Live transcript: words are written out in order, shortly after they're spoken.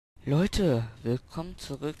Leute, willkommen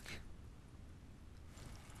zurück.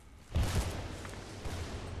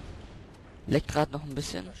 Leckt gerade noch ein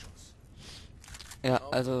bisschen. Ja,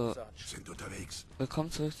 also Sind unterwegs.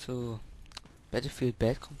 willkommen zurück zu Battlefield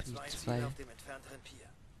Bad Company 2. Auf dem entfernteren Pier.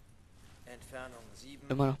 Entfernung 7,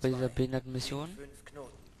 Immer noch bei 2, dieser behinderten Mission. 5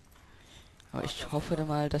 Knoten. Aber ich hoffe da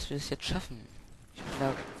mal, dass wir es jetzt schaffen. Ich bin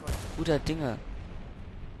da guter Dinge.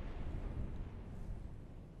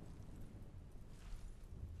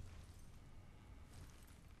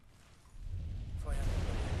 Feuer.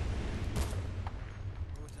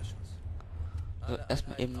 Guter Schuss. So, Alle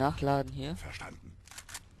erstmal eben Einheiten nachladen hier. Verstanden.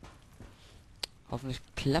 Hoffentlich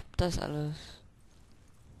klappt das alles.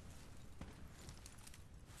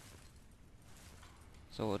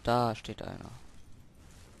 So, da steht einer.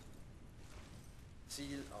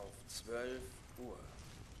 Ziel auf 12 Uhr.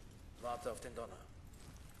 Warte auf den Donner.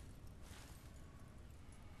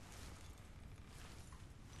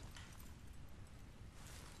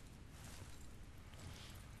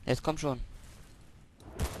 Jetzt kommt schon.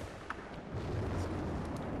 Gut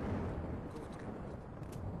gemacht.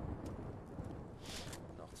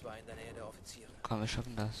 Noch 2 in der Nähe der Offiziere. Komm, wir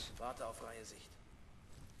schaffen das. Warte auf freie Sicht.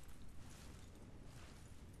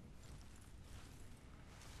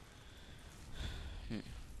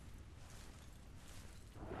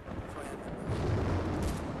 Feuer.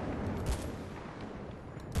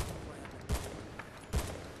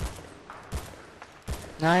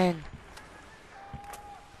 Nein!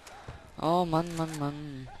 Oh Mann, Mann,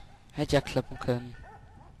 Mann. Hätte ja klappen können.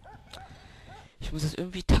 Ich muss es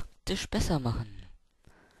irgendwie taktisch besser machen.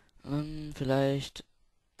 Vielleicht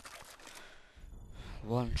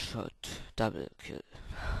One-Shot, Double Kill.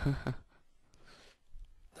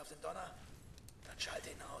 Auf den Donner? Dann schalte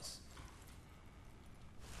ihn aus.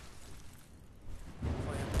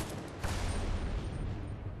 Feuer.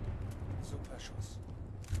 Super Schuss.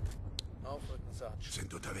 Aufrücken, Sarge.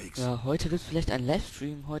 Sind unterwegs. Ja, heute gibt es vielleicht einen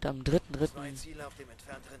Livestream, heute am 2 Ziele auf dem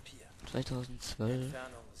entfernteren Pier. 3.3.2012.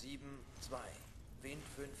 Entfernung 7, 2. Wind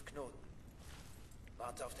 5 Knoten.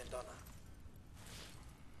 Warte auf den Donner.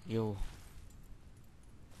 Jo.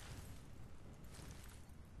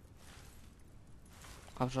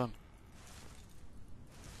 Komm schon.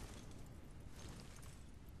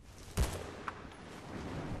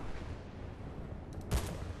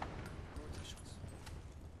 Guter Schuss.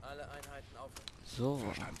 Alle Einheiten auf. So.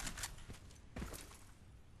 Verstanden.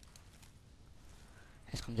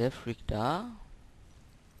 Jetzt kommt der Freak da.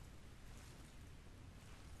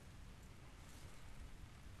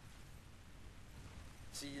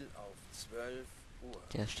 Ziel auf 12 Uhr.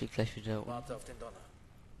 Der steht gleich wieder um. Warte auf den Donner.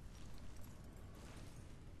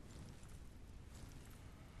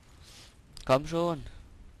 Komm schon.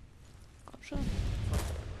 Komm schon.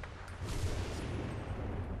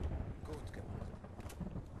 Gut gemacht.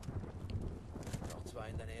 Noch 2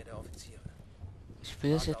 in der Nähe der Offiziere. Ich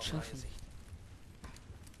will es Warte jetzt auf freie schaffen. Sicht.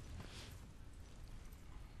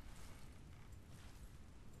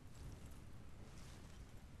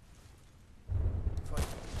 Feuer.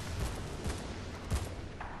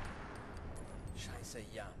 Scheiße,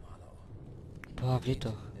 ja, Marlow. Boah, geht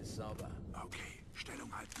doch. Ist sauber. Okay,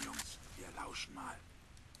 Stellung halten, Jungs. Wir lauschen mal.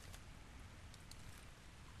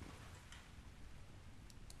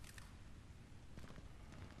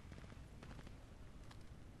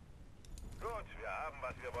 Gut, wir haben,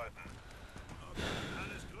 was wir wollten. Okay,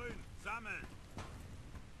 alles grün. Sammeln.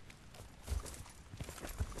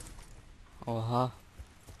 Oha.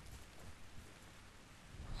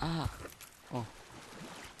 Ah. Oh.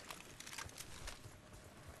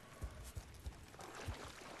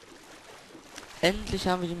 Endlich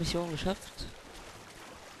haben wir die Mission geschafft.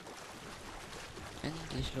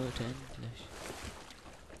 Endlich, Leute, endlich.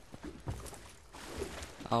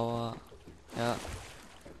 Aua. Ja.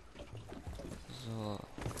 So.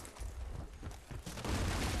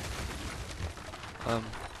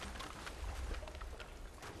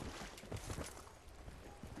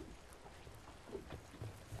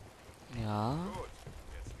 Ja. Gut,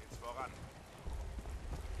 jetzt geht's voran.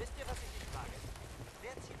 Wisst ihr, was ich mich frage?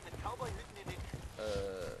 Wer zieht mit Cowboy-Hüten in den Krieg?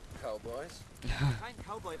 Cowboys? Kein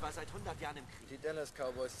Cowboy war seit 100 Jahren im Krieg. Die Dallas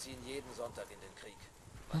Cowboys ziehen jeden Sonntag in den Krieg.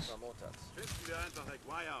 Was? Manchmal montags. Finden wir einfach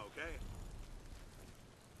Aguirre, okay?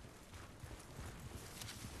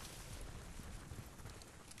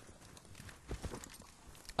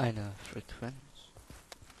 Eine Frequenz.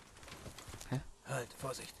 Halt,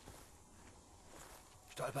 Vorsicht.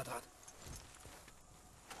 Stolperdraht.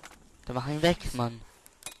 Dann mach ihn weg, Mann.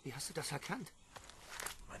 Wie hast du das erkannt?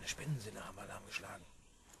 Meine Spinnensinne haben Alarm geschlagen.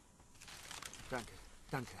 Danke.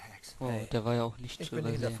 Danke, Hax. Oh, Hey, der war ja auch nicht Ich zu bin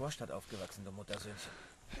in dieser übersehen. Vorstadt aufgewachsen, du Muttersöhnchen.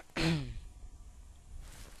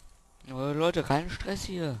 Leute, kein Stress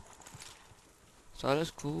hier. Ist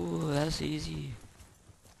alles cool, das ist easy.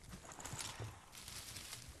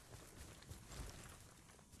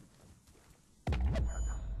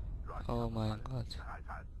 Oh mein Gott.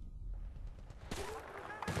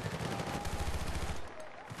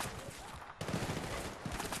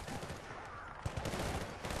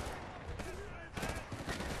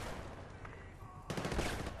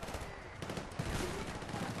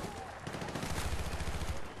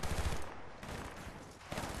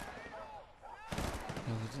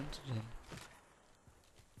 Ja, wo sind sie denn?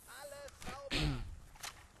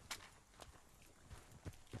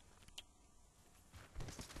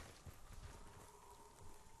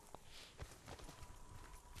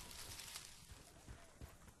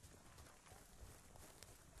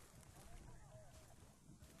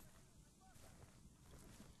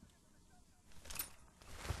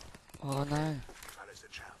 Oh nein. Alles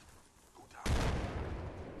entschärft. Gut ab.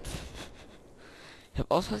 Ich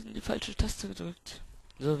habe aus Versehen die falsche Taste gedrückt.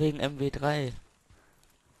 So wegen MW3.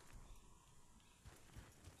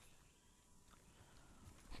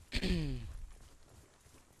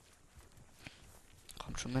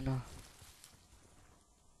 Kommt schon, Männer.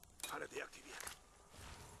 Falle deaktiviert.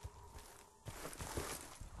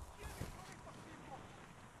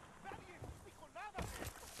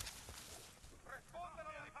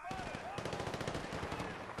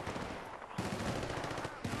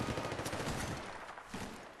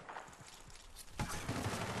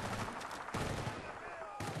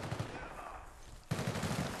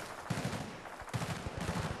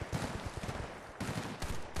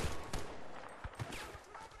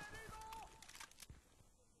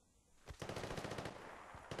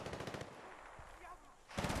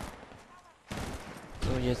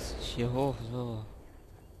 So, jetzt hier hoch, so.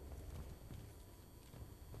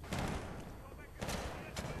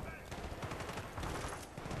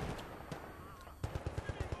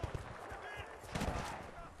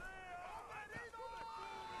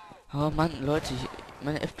 Oh Mann, Leute,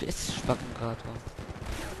 meine FPS schwacken gerade.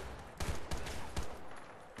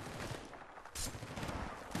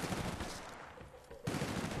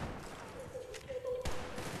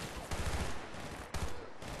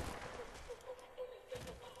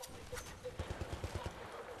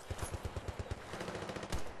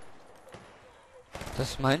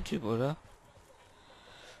 Das ist mein Typ, oder?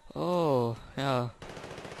 Oh, ja.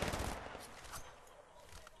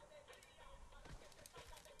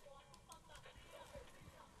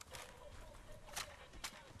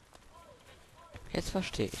 Jetzt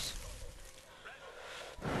verstehe ich's.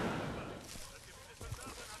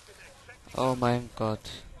 Oh mein Gott.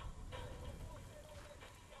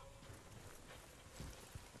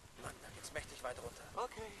 Mann, da geht's mächtig weit runter.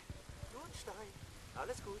 Okay. Nur ein Stein.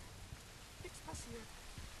 Alles gut. Nichts passiert.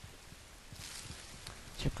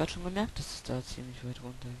 Ich habe gerade schon gemerkt, dass es da ziemlich weit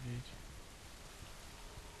runter geht.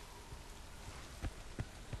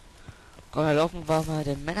 Komm, wir laufen wir mal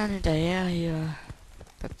den Männern hinterher hier.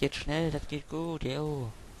 Das geht schnell, das geht gut,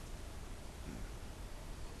 yo.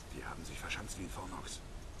 Die haben sich verschanzt wie in Fornox.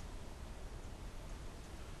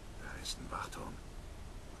 Da ist ein Wachturm.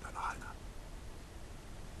 Und dann noch einer.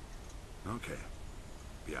 Okay.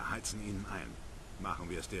 Wir heizen ihnen ein. Machen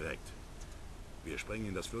wir es direkt. Wir springen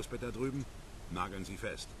in das Flussbett da drüben, nageln sie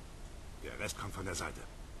fest. Der Rest kommt von der Seite.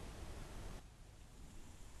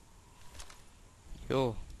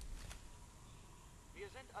 Jo. Wir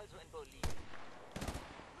sind also in Bolivien.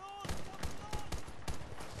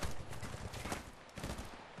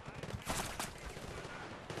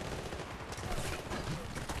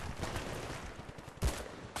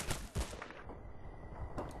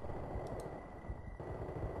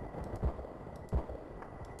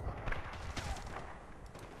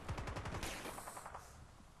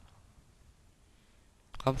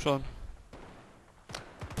 Komm schon.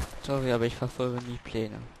 Sorry, aber ich verfolge nie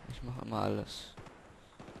Pläne. Ich mache immer alles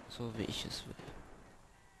so, wie ich es will.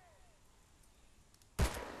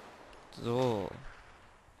 So.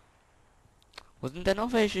 Wo sind denn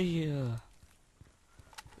noch welche hier?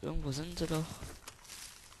 Irgendwo sind sie doch.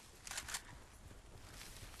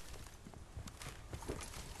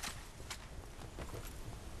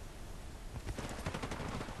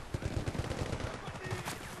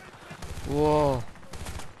 Wow.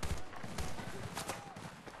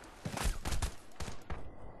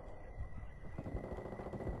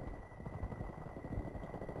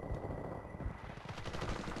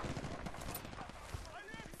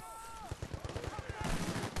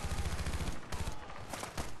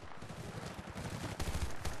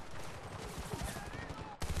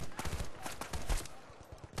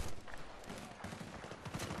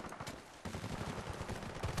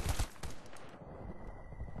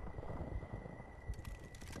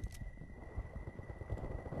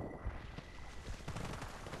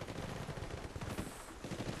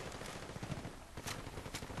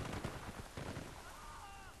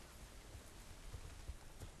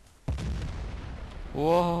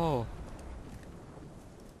 Wow.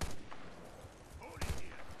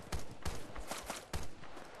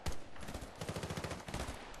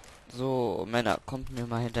 So, Männer, kommt mir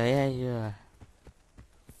mal hinterher hier.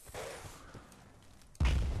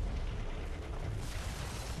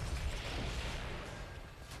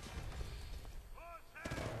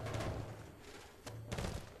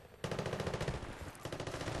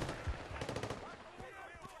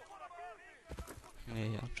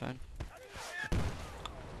 Nee, anscheinend.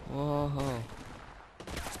 Wow.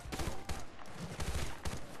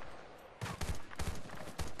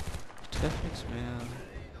 Ich treff nichts mehr.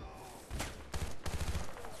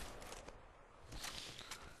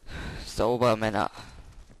 Sauber, Männer.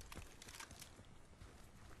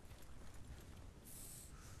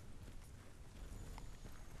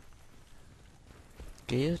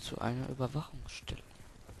 Gehe zu einer Überwachungsstelle.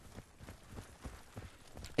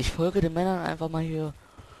 Ich folge den Männern einfach mal hier.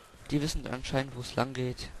 Die wissen anscheinend, wo es lang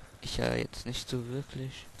geht. Ich ja jetzt nicht so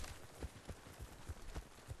wirklich.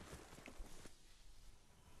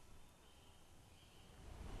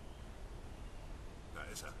 Da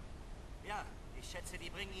ist er. Ja, ich schätze, die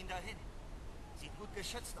bringen ihn dahin. Sieht gut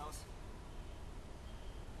geschützt aus.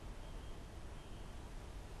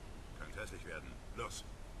 Könnte hässlich werden. Los.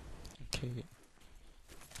 Okay.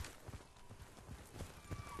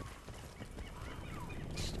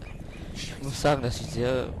 Ich muss sagen, das sieht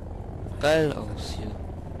sehr geil aus hier.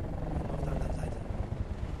 Auf der anderen Seite.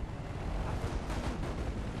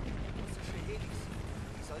 Russische Helix.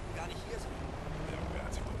 Die sollten gar nicht hier sein. Irgendwer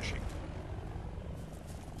hat sie wohl geschickt.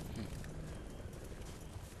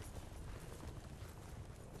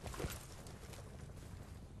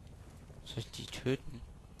 Soll ich die töten?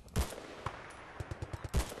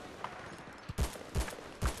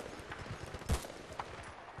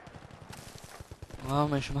 Oh,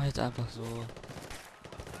 ich mach jetzt einfach so.